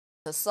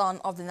The son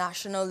of the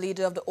national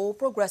leader of the All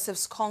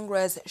Progressives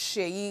Congress,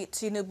 Seyi,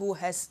 Tinubu,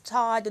 has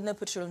tied the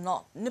nuptial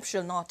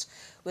knot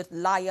with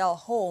Layal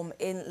Holm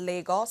in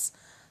Lagos.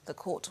 The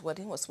court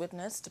wedding was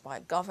witnessed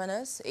by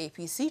governors,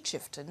 APC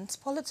chieftains,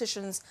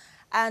 politicians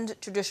and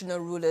traditional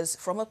rulers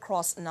from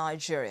across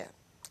Nigeria.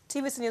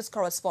 TVC News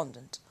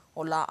correspondent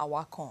Ola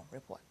Awakon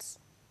reports.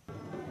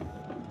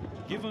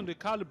 Given the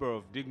caliber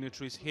of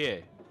dignitaries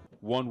here,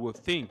 one would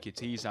think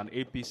it is an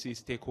APC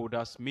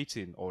stakeholders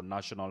meeting or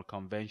national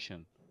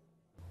convention.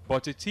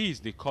 But it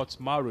is the court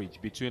marriage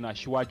between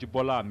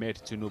Bola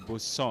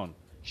Tinubu's son,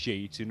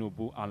 Seyi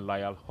Tinubu, and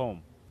Layal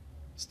Holm.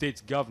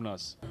 State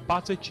governors,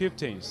 party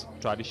chieftains,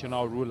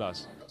 traditional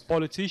rulers,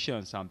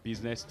 politicians and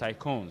business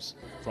tycoons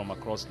from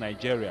across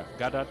Nigeria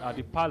gathered at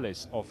the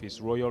palace of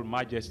His Royal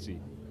Majesty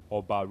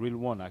Oba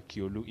Rilwan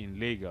Akiolu in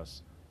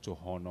Lagos to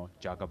honor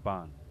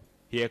Jagaban.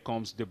 Here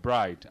comes the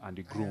bride and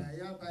the groom.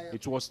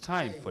 It was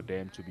time for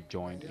them to be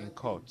joined in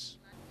court.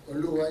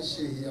 Tinubu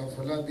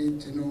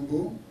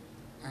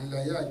and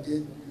Layal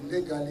did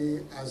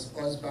legally as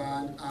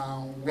husband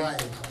and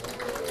wife.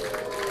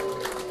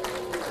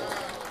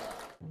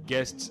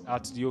 Guests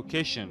at the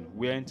occasion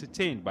were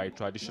entertained by a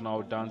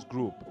traditional dance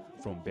group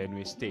from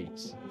Benue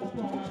State.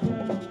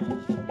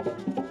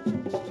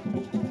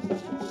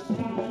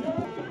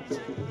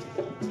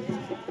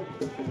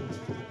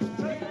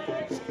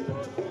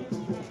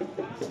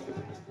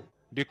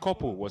 The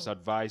couple was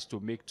advised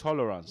to make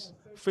tolerance,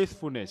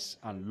 faithfulness,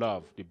 and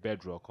love the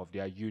bedrock of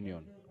their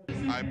union.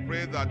 I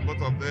pray that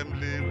both of them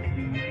live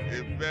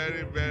a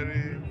very,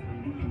 very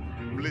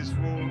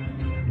blissful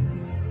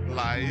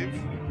life,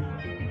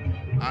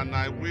 and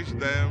I wish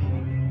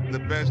them the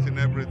best in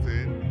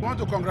everything. I want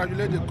to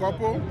congratulate the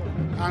couple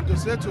and to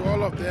say to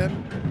all of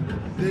them,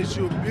 they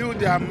should build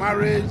their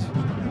marriage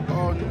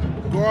on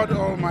God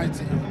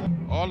Almighty.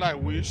 All I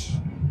wish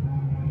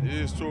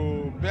is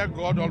to beg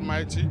God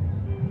Almighty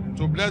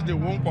to bless the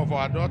womb of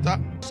our daughter.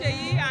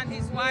 Seyi and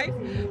his wife,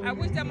 I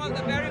wish them all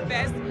the very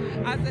best.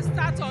 As they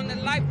start on a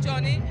life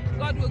journey,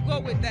 God will go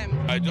with them.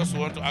 I just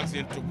want to ask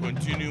him to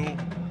continue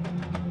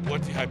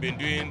what he has been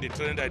doing, the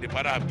training that the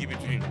father have given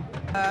to him.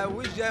 I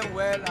wish them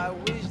well. I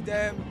wish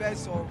them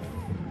best of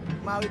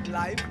married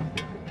life.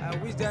 I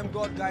wish them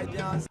God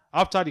guidance.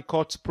 After the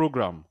court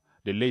program,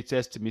 the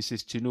latest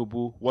Mrs.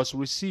 Tinubu was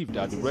received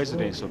at the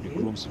residence of the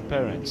groom's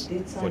parents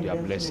for their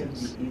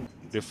blessings.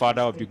 The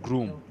father of the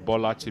groom,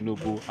 Bola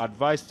Tinubu,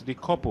 advised the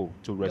couple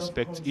to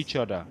respect each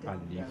other and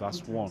live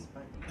as one.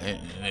 In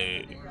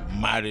a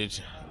married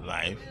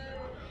life,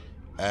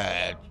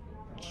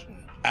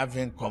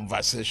 having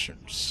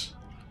conversations,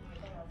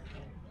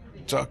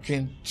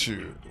 talking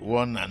to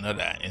one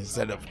another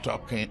instead of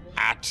talking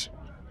at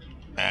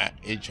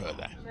each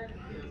other.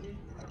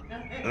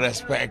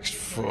 Respect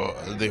for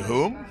the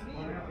home,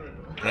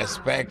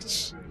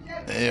 respect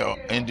your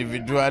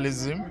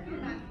individualism,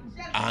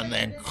 and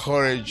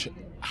encourage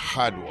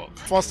hard work.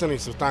 First thing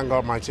is to thank God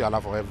Almighty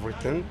Allah for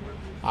everything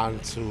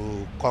and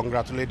to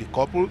congratulate the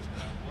couple.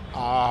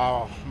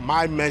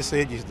 My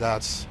message is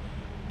that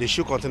they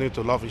should continue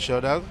to love each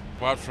other.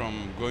 Apart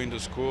from going to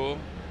school,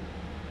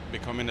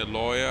 becoming a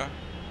lawyer,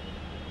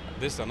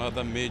 this is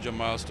another major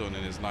milestone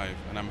in his life,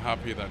 and I'm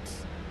happy that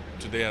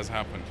today has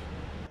happened.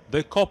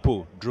 The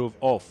couple drove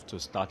off to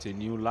start a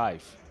new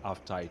life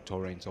after a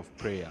torrent of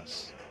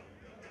prayers.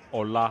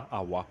 Ola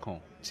Awakon,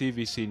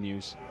 TVC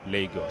News,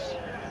 Lagos.